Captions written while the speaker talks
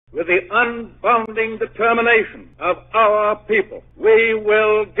with the unbounding determination of our people, we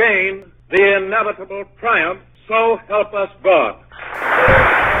will gain the inevitable triumph. So help us God.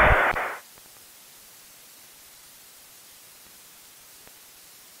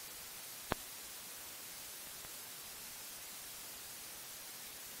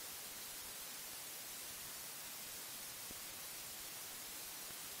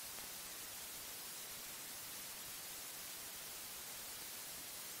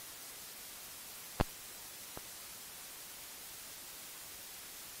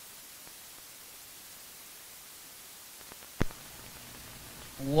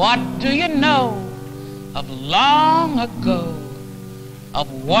 What do you know of long ago, of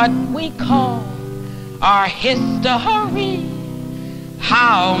what we call our history?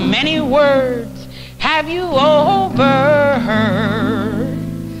 How many words have you overheard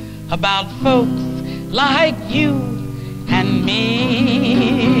about folks like you and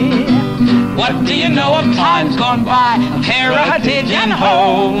me? What do you know of times gone by, of heritage and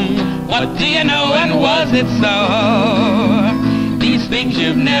home? What do you know, and was it so? These things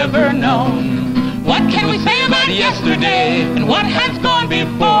you've never known. What can we say about yesterday and what has gone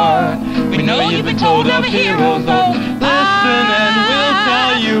before? We know you've been told of heroes, oh, listen and we'll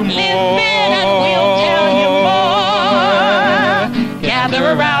tell you more. Listen and we'll tell you more. Gather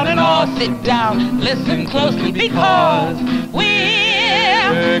around and all sit down, listen closely, because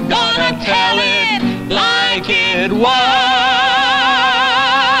we're gonna tell it like it was.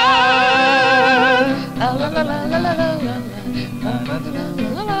 La la la la la la la.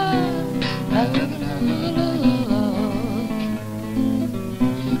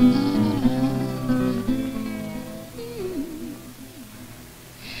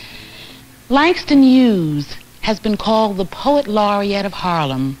 Langston Hughes has been called the Poet Laureate of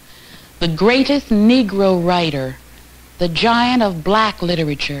Harlem, the greatest Negro writer, the giant of black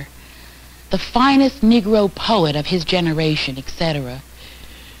literature, the finest Negro poet of his generation, etc.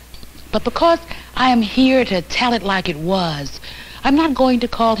 But because I am here to tell it like it was, I'm not going to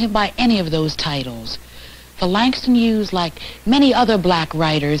call him by any of those titles. For Langston Hughes, like many other black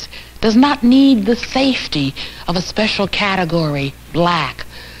writers, does not need the safety of a special category, black,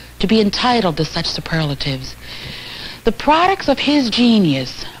 to be entitled to such superlatives. The products of his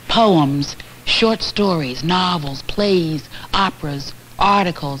genius, poems, short stories, novels, plays, operas,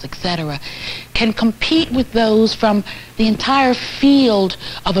 articles, etc., can compete with those from the entire field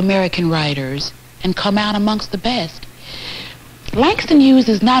of American writers and come out amongst the best. Langston Hughes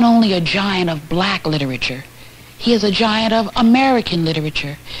is not only a giant of black literature, he is a giant of American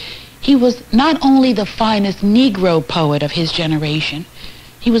literature. He was not only the finest Negro poet of his generation,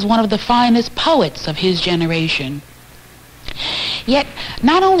 he was one of the finest poets of his generation. Yet,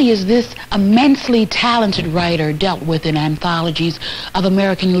 not only is this immensely talented writer dealt with in anthologies of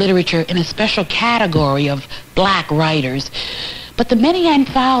American literature in a special category of black writers, but the many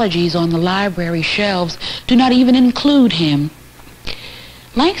anthologies on the library shelves do not even include him.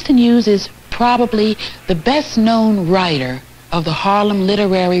 Langston Hughes is probably the best-known writer of the Harlem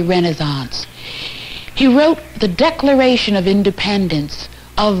literary Renaissance. He wrote the Declaration of Independence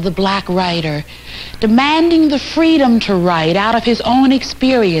of the black writer, demanding the freedom to write out of his own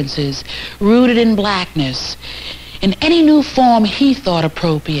experiences rooted in blackness in any new form he thought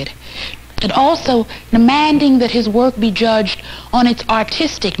appropriate, and also demanding that his work be judged on its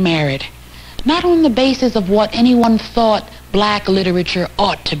artistic merit, not on the basis of what anyone thought black literature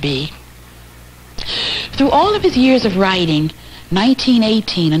ought to be. Through all of his years of writing,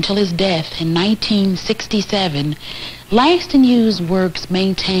 1918 until his death in 1967, Langston Hughes' works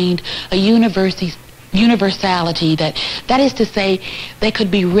maintained a universality that is to say, they could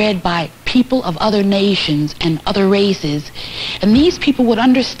be read by people of other nations and other races, and these people would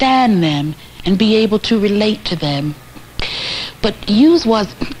understand them and be able to relate to them. But Hughes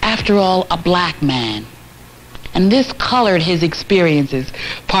was, after all, a black man, and this colored his experiences,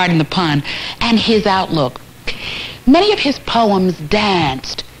 pardon the pun, and his outlook. Many of his poems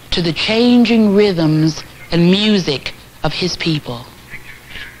danced to the changing rhythms and music of his people.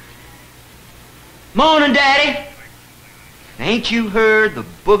 Morning, Daddy. Ain't you heard the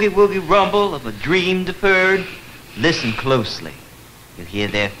boogie-woogie rumble of a dream deferred? Listen closely. You'll hear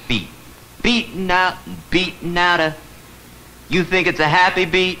their feet beating out and beating out. You think it's a happy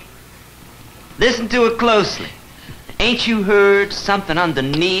beat? Listen to it closely. Ain't you heard something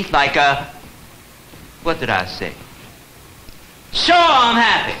underneath like a... What did I say? Sure, I'm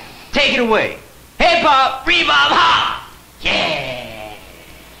happy. Take it away. Hip hop, rebop, hop. Yeah.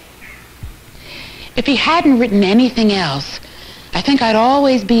 If he hadn't written anything else, I think I'd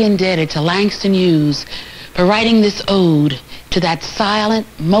always be indebted to Langston Hughes for writing this ode, to that silent,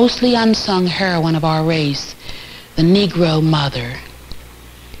 mostly unsung heroine of our race, the Negro mother.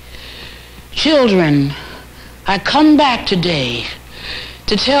 Children, I come back today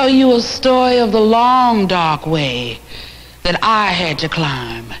to tell you a story of the long, dark way that I had to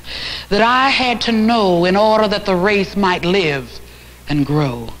climb, that I had to know in order that the race might live and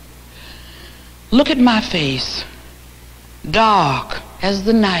grow. Look at my face, dark as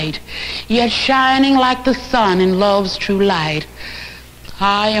the night, yet shining like the sun in love's true light.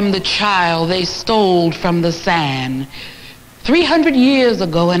 I am the child they stole from the sand 300 years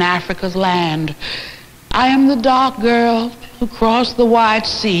ago in Africa's land. I am the dark girl who crossed the wide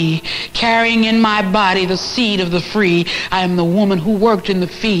sea, carrying in my body the seed of the free. I am the woman who worked in the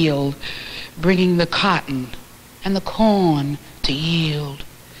field, bringing the cotton and the corn to yield.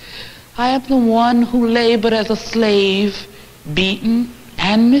 I am the one who labored as a slave, beaten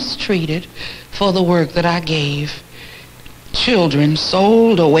and mistreated for the work that I gave. Children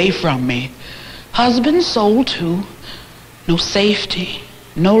sold away from me, husbands sold too. No safety,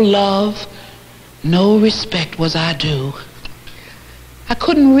 no love, no respect was I due. I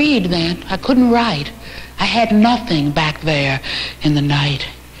couldn't read then, I couldn't write. I had nothing back there in the night.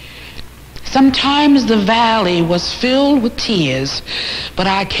 Sometimes the valley was filled with tears, but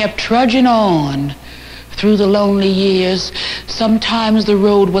I kept trudging on through the lonely years. Sometimes the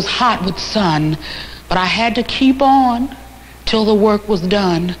road was hot with sun, but I had to keep on till the work was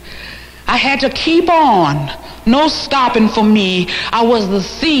done. I had to keep on, no stopping for me. I was the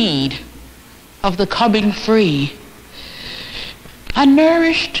seed of the coming free. I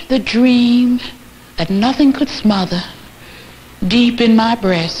nourished the dream that nothing could smother deep in my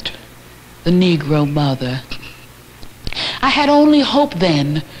breast, the Negro mother. I had only hope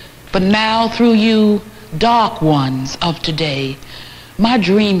then, but now through you, dark ones of today, my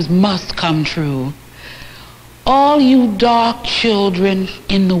dreams must come true. All you dark children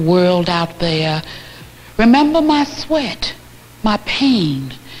in the world out there, remember my sweat, my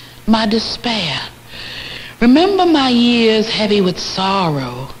pain, my despair. Remember my years heavy with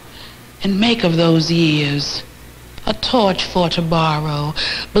sorrow, and make of those years a torch for tomorrow.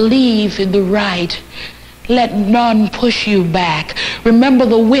 Believe in the right, let none push you back. Remember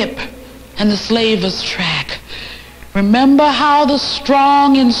the whip and the slaver's track. Remember how the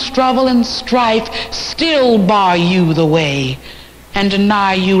strong in struggle and strife still bar you the way and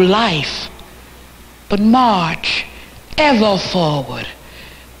deny you life. But march ever forward,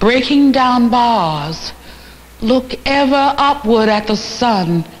 breaking down bars. Look ever upward at the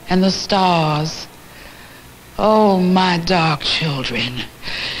sun and the stars. Oh, my dark children,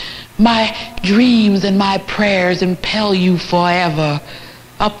 my dreams and my prayers impel you forever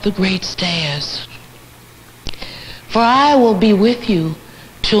up the great stairs. For I will be with you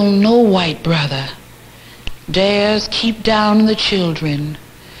till no white brother dares keep down the children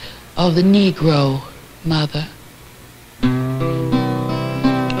of the Negro mother.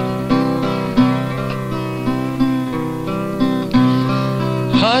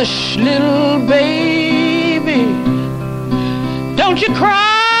 Hush, little baby, don't you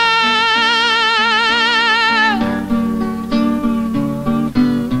cry.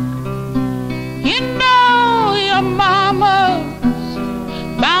 You know your mama's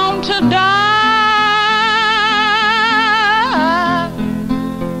bound to die.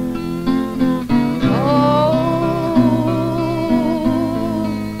 Oh,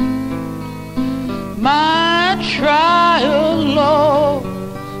 my trial, Lord,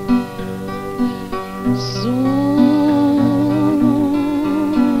 soon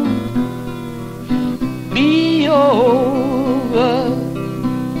be over.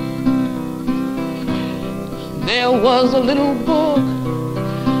 There was a little book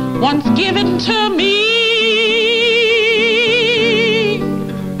once given to me,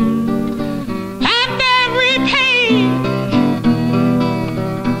 and every page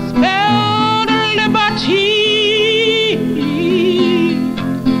spelled liberty.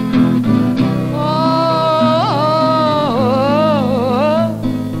 Oh,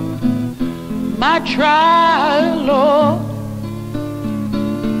 my trial, Lord,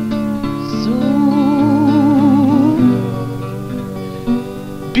 soon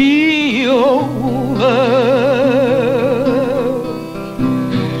be over.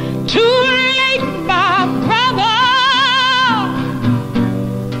 Too late, my brother,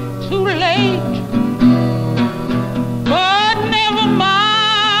 too late, but never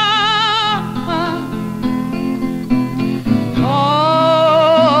mind. Oh,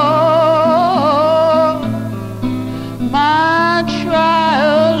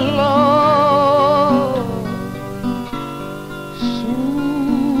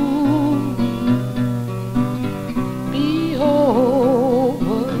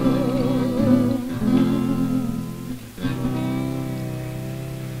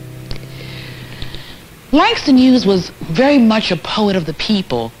 Langston Hughes was very much a poet of the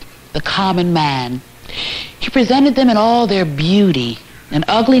people, the common man. He presented them in all their beauty and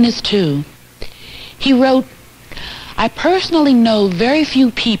ugliness too. He wrote, "I personally know very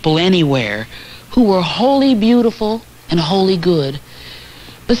few people anywhere who were wholly beautiful and wholly good.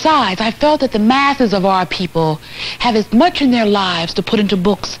 Besides, I felt that the masses of our people have as much in their lives to put into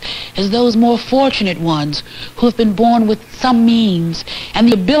books as those more fortunate ones who have been born with some means and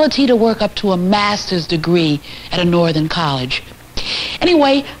the ability to work up to a master's degree at a northern college.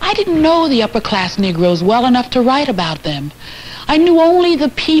 Anyway, I didn't know the upper-class Negroes well enough to write about them. I knew only the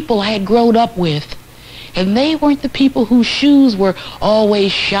people I had grown up with, and they weren't the people whose shoes were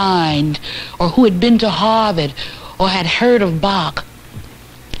always shined or who had been to Harvard or had heard of Bach.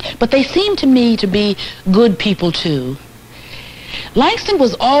 But they seemed to me to be good people too." Langston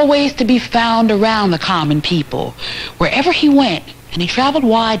was always to be found around the common people. Wherever he went, and he traveled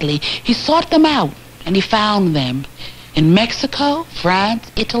widely, he sought them out and he found them. In Mexico,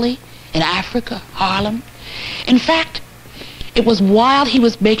 France, Italy, in Africa, Harlem. In fact, it was while he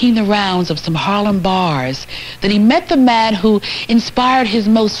was making the rounds of some Harlem bars that he met the man who inspired his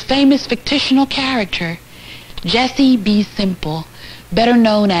most famous fictional character, Jesse B. Simple, better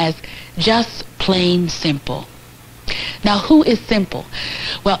known as Just Plain Simple. Now, who is Simple?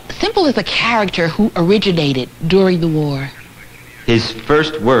 Well, Simple is a character who originated during the war. His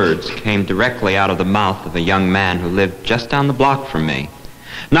first words came directly out of the mouth of a young man who lived just down the block from me.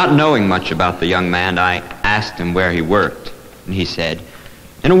 Not knowing much about the young man, I asked him where he worked. And he said,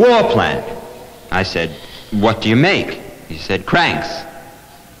 "In a war plant." I said, "What do you make?" He said, "Cranks."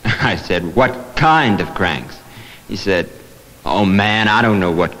 I said, "What kind of cranks?" He said, "Oh, man, I don't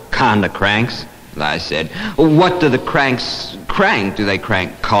know what kind of cranks." I said, "What do the cranks crank? Do they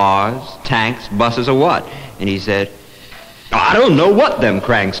crank cars, tanks, buses, or what?" And he said, "I don't know what them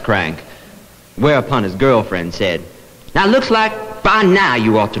cranks crank." Whereupon his girlfriend said, "Now, looks like by now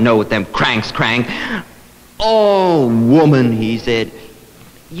you ought to know what them cranks crank." "Oh, woman," he said,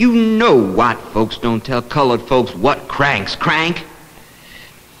 "you know white folks don't tell colored folks what cranks crank."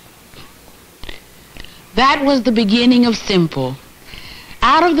 That was the beginning of Simple.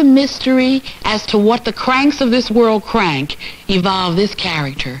 Out of the mystery as to what the cranks of this world crank evolved this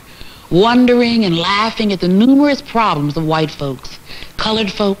character, wondering and laughing at the numerous problems of white folks,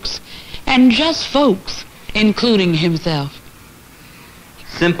 colored folks, and just folks, including himself.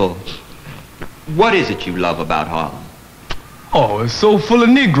 Simple, what is it you love about Harlem? Oh, it's so full of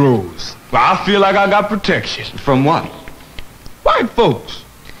Negroes. I feel like I got protection. From what? White folks.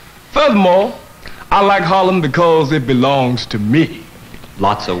 Furthermore, I like Harlem because it belongs to me.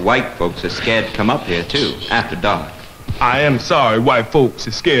 Lots of white folks are scared to come up here, too, after dark. I am sorry white folks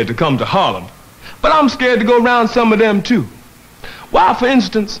are scared to come to Harlem, but I'm scared to go around some of them, too. Why, for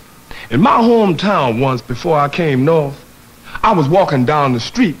instance, in my hometown once before I came north, I was walking down the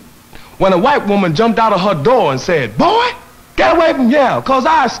street when a white woman jumped out of her door and said, "Boy, get away from here, 'cause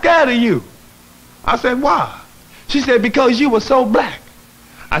I'm scared of you." I said, "Why?" She said, "Because you were so black."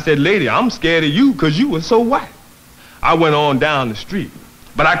 I said, "Lady, I'm scared of you 'cause you were so white." I went on down the street,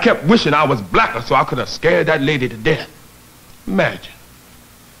 but I kept wishing I was blacker so I could have scared that lady to death. Imagine.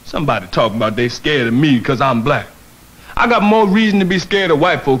 Somebody talking about they scared of me 'cause I'm black. I got more reason to be scared of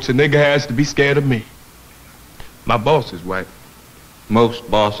white folks than nigga has to be scared of me. My boss is white. Most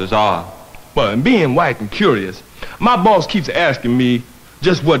bosses are. Well, and being white and curious, my boss keeps asking me,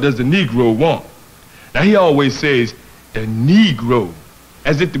 just what does the Negro want? Now, he always says, the Negro,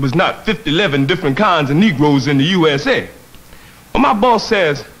 as if there was not 11 different kinds of Negroes in the USA. Well, my boss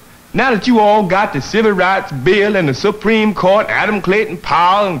says, now that you all got the Civil Rights Bill and the Supreme Court, Adam Clayton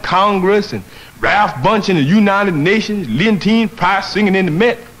Powell in Congress, and Ralph Bunche in the United Nations, Leontine Price singing in the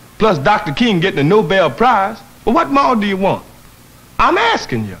Met, plus Dr. King getting the Nobel Prize, well, what more do you want? I'm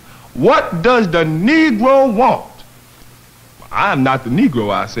asking you, what does the Negro want? Well, I am not the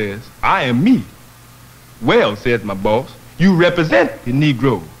Negro, I says. I am me. Well, says my boss, you represent the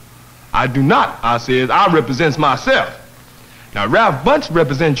Negro. I do not, I says. I represents myself. Now, Ralph Bunche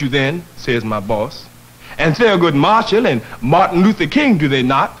represents you then, says my boss. And Thurgood Marshall and Martin Luther King, do they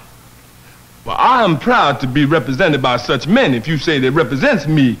not? Well, I am proud to be represented by such men. If you say they represents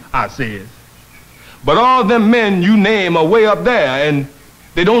me, I says. But all them men you name are way up there, and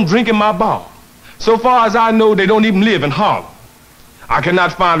they don't drink in my bar. So far as I know, they don't even live in Harlem. I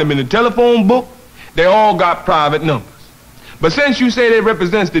cannot find them in the telephone book. They all got private numbers. But since you say they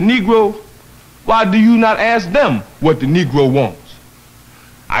represents the Negro, why do you not ask them what the Negro wants?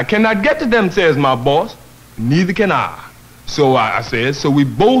 I cannot get to them, says my boss. Neither can I. So I says, so we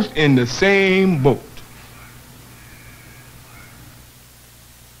both in the same boat.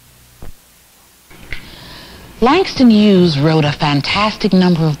 Langston Hughes wrote a fantastic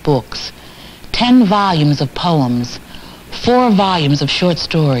number of books, 10 volumes of poems, 4 volumes of short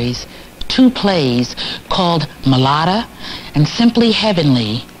stories, 2 plays called Mulata and Simply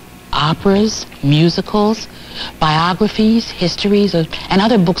Heavenly, operas, musicals, biographies, histories, and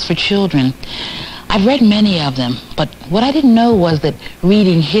other books for children. I've read many of them, but what I didn't know was that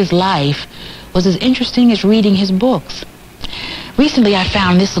reading his life was as interesting as reading his books. Recently I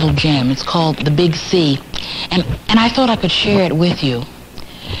found this little gem. It's called The Big C, and I thought I could share it with you.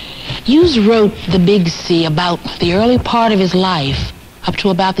 Hughes wrote The Big C about the early part of his life, up to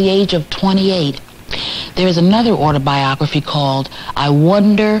about the age of 28. There is another autobiography called I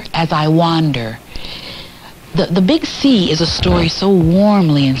Wonder as I Wander. The Big C is a story so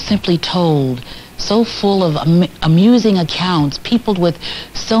warmly and simply told, so full of amusing accounts, peopled with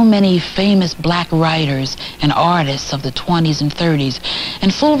so many famous black writers and artists of the 20s and 30s,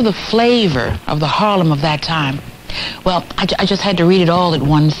 and full of the flavor of the Harlem of that time. Well, I just had to read it all at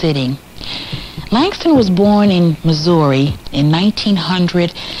one sitting. Langston was born in Missouri in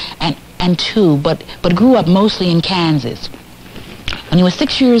 1902, but grew up mostly in Kansas. When he was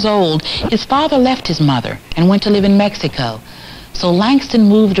 6 years old, his father left his mother and went to live in Mexico. So Langston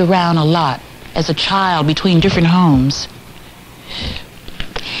moved around a lot as a child between different homes.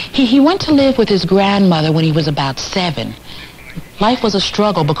 He went to live with his grandmother when he was about 7. Life was a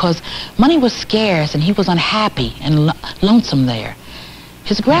struggle because money was scarce and he was unhappy and lonesome there.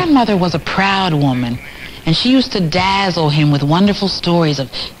 His grandmother was a proud woman, and she used to dazzle him with wonderful stories of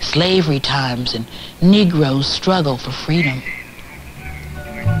slavery times and Negroes' struggle for freedom.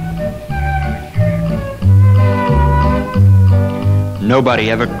 Nobody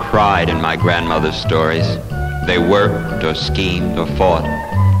ever cried in my grandmother's stories. They worked or schemed or fought,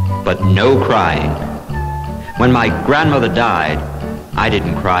 but no crying. When my grandmother died, I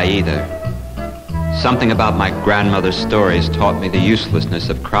didn't cry either. Something about my grandmother's stories taught me the uselessness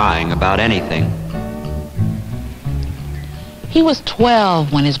of crying about anything. He was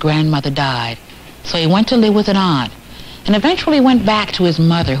 12 when his grandmother died, so he went to live with an aunt and eventually went back to his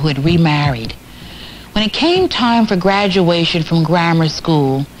mother, who had remarried. When it came time for graduation from grammar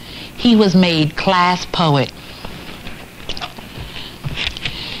school, he was made class poet.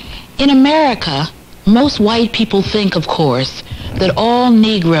 In America, most white people think, of course, that all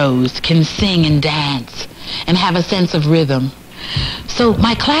Negroes can sing and dance and have a sense of rhythm. So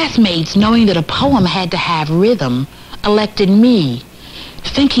my classmates, knowing that a poem had to have rhythm, elected me,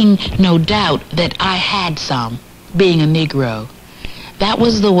 thinking, no doubt, that I had some, being a Negro. That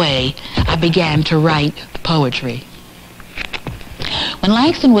was the way I began to write poetry. When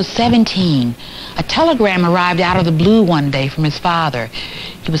Langston was 17, a telegram arrived out of the blue one day from his father.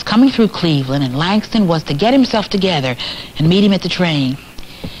 He was coming through Cleveland, and Langston was to get himself together and meet him at the train.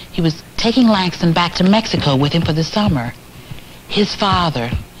 He was taking Langston back to Mexico with him for the summer. His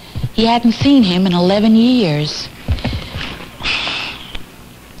father. He hadn't seen him in 11 years.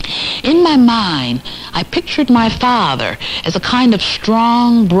 In my mind, I pictured my father as a kind of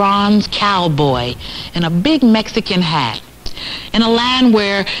strong bronze cowboy in a big Mexican hat, in a land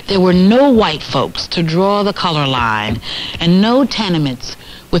where there were no white folks to draw the color line and no tenements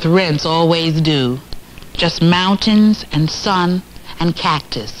with rents always due, just mountains and sun and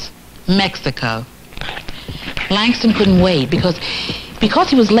cactus. Mexico. Langston couldn't wait because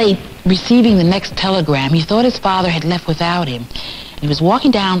he was late receiving the next telegram. He thought his father had left without him. He was walking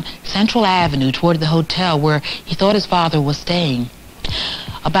down Central Avenue toward the hotel where he thought his father was staying.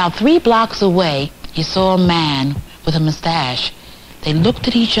 About 3 blocks away, he saw a man with a mustache. They looked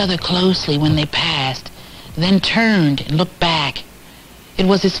at each other closely when they passed, then turned and looked back. It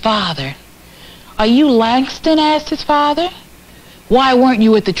was his father. "Are you Langston?" asked his father. "Why weren't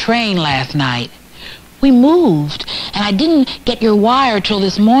you at the train last night?" "We moved, and I didn't get your wire till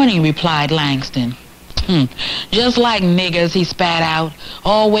this morning," replied Langston. "Just like niggers," he spat out,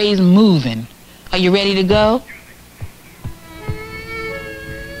 "always moving. Are you ready to go?"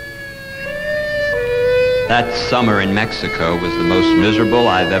 That summer in Mexico was the most miserable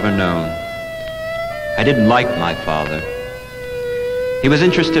I've ever known. I didn't like my father. He was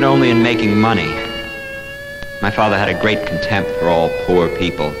interested only in making money. My father had a great contempt for all poor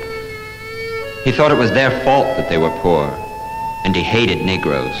people. He thought it was their fault that they were poor, and he hated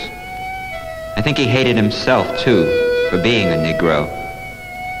Negroes. I think he hated himself, too, for being a Negro.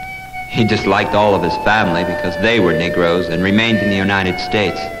 He disliked all of his family because they were Negroes and remained in the United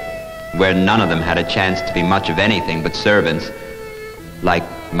States, where none of them had a chance to be much of anything but servants, like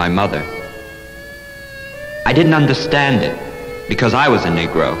my mother. I didn't understand it because I was a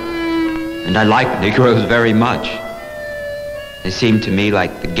Negro, and I liked Negroes very much. They seemed to me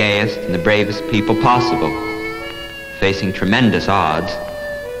like the gayest and the bravest people possible. facing tremendous odds,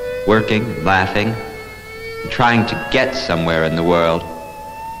 working, laughing, and trying to get somewhere in the world.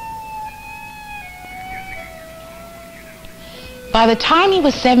 By the time he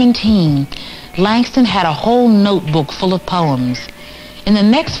was 17, Langston had a whole notebook full of poems. In the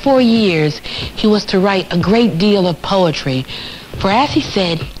next 4 years, he was to write a great deal of poetry, for as he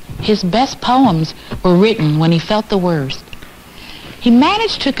said, his best poems were written when he felt the worst. He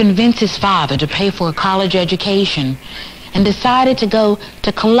managed to convince his father to pay for a college education and decided to go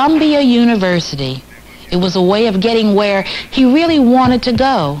to Columbia University. It was a way of getting where he really wanted to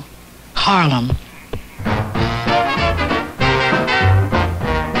go, Harlem.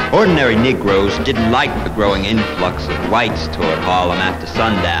 Ordinary Negroes didn't like the growing influx of whites toward Harlem after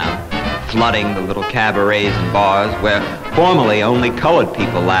sundown, flooding the little cabarets and bars where formerly only colored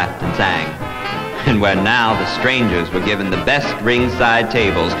people laughed and sang, and where now the strangers were given the best ringside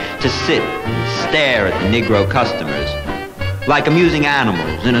tables to sit and stare at the Negro customers, like amusing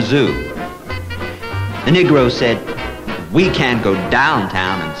animals in a zoo. The Negro said, "We can't go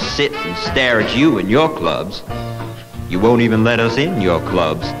downtown and sit and stare at you in your clubs. You won't even let us in your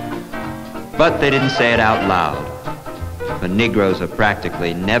clubs." But they didn't say it out loud. But Negroes are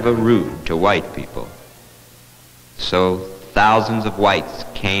practically never rude to white people. So thousands of whites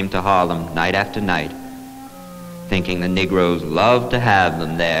came to Harlem night after night, thinking the Negroes loved to have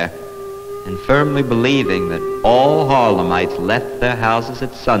them there, and firmly believing that all Harlemites left their houses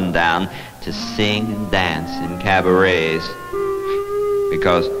at sundown to sing and dance in cabarets.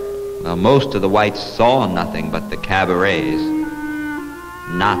 Because, well, most of the whites saw nothing but the cabarets,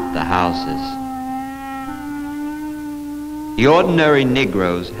 not the houses. The ordinary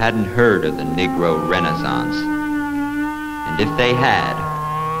Negroes hadn't heard of the Negro Renaissance. And if they had,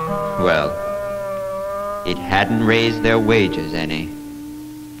 well, it hadn't raised their wages any.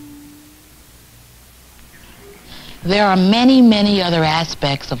 There are many, many other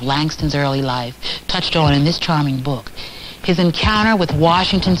aspects of Langston's early life touched on in this charming book. His encounter with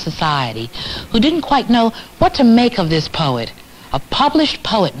Washington society, who didn't quite know what to make of this poet, a published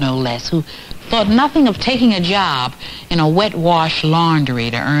poet no less, who thought nothing of taking a job in a wet wash laundry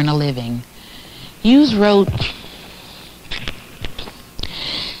to earn a living. Hughes wrote,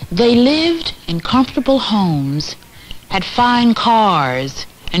 "They lived in comfortable homes, had fine cars,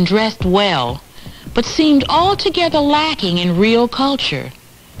 and dressed well, but seemed altogether lacking in real culture,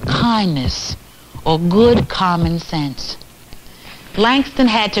 kindness, or good common sense." Langston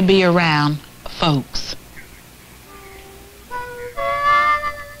had to be around folks.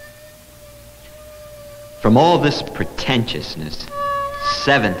 From all this pretentiousness,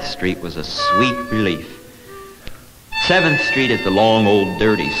 7th Street was a sweet relief. 7th Street is the long, old,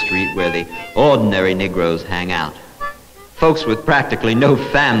 dirty street where the ordinary Negroes hang out. Folks with practically no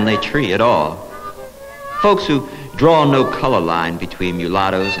family tree at all. Folks who draw no color line between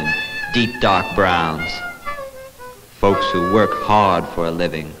mulattoes and deep, dark browns. Folks who work hard for a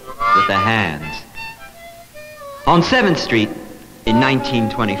living with their hands. On 7th Street in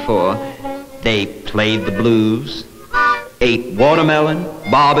 1924, they played the blues, ate watermelon,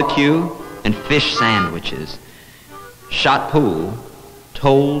 barbecue, and fish sandwiches, shot pool,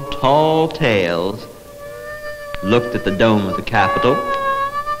 told tall tales, looked at the dome of the Capitol,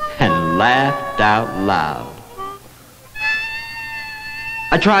 and laughed out loud.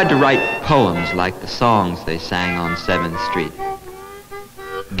 I tried to write poems like the songs they sang on 7th Street.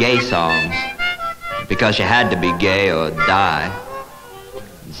 Gay songs, because you had to be gay or die.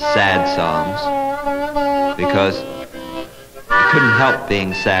 Sad songs, because you couldn't help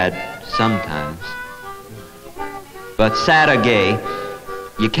being sad sometimes. But sad or gay,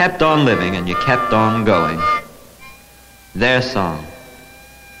 you kept on living and you kept on going. Their song,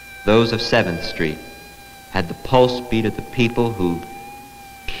 those of 7th Street, had the pulse beat of the people who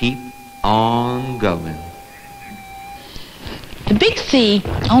keep on going. The Big C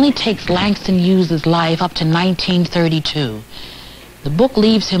only takes Langston Hughes's life up to 1932. The book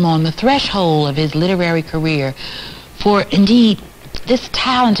leaves him on the threshold of his literary career, for indeed, this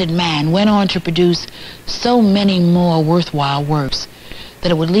talented man went on to produce so many more worthwhile works that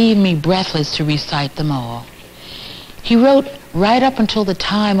it would leave me breathless to recite them all. He wrote right up until the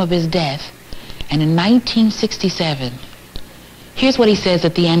time of his death, and in 1967, here's what he says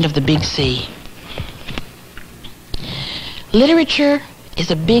at the end of The Big C. "Literature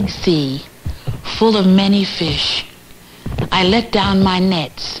is a big sea, full of many fish. I let down my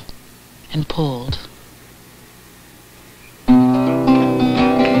nets and pulled."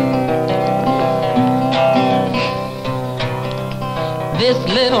 This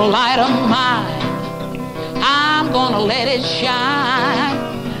little light of mine, I'm gonna let it shine.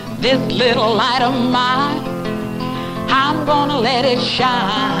 This little light of mine, gonna let it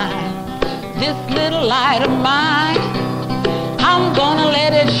shine. This little light of mine, I'm gonna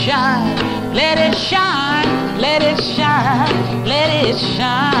let it shine. Let it shine, let it shine, let it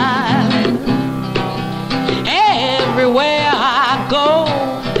shine. Everywhere I go,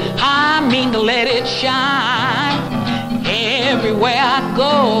 I mean to let it shine. Everywhere I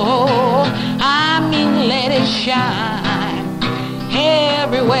go, I mean to let it shine.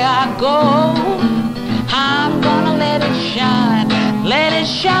 Everywhere I go, I'm gonna let it shine. Let it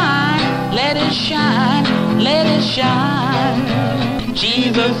shine, let it shine, let it shine.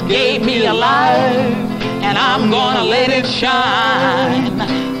 Jesus gave me a life, and I'm gonna let it shine.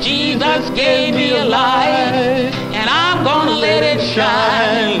 Jesus gave me a life, and I'm gonna let it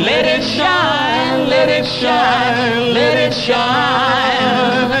shine. Let it shine, let it shine, let it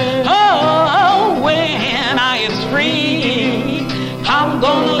shine. Oh, when I is free, I'm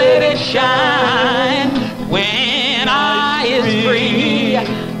gonna let it shine. When I is free,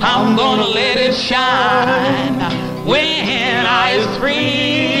 I'm gonna let it shine. When I is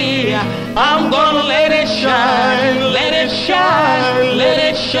free, I'm gonna let it shine. Let it shine, let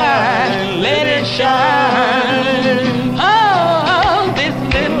it shine, let it shine. Oh, this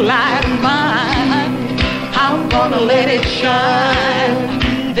little light of mine, I'm gonna let it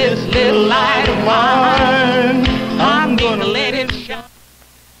shine. This little light of mine, I'm gonna let it shine.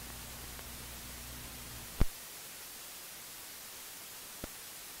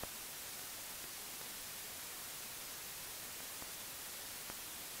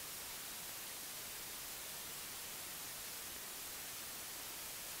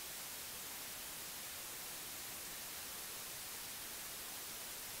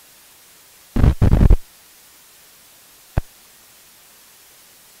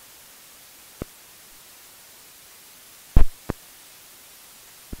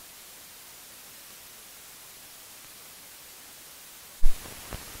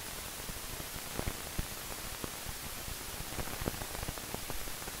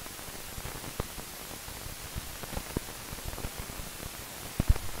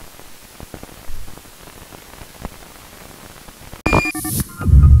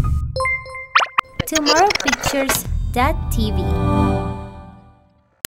 Tomorrowpictures.TV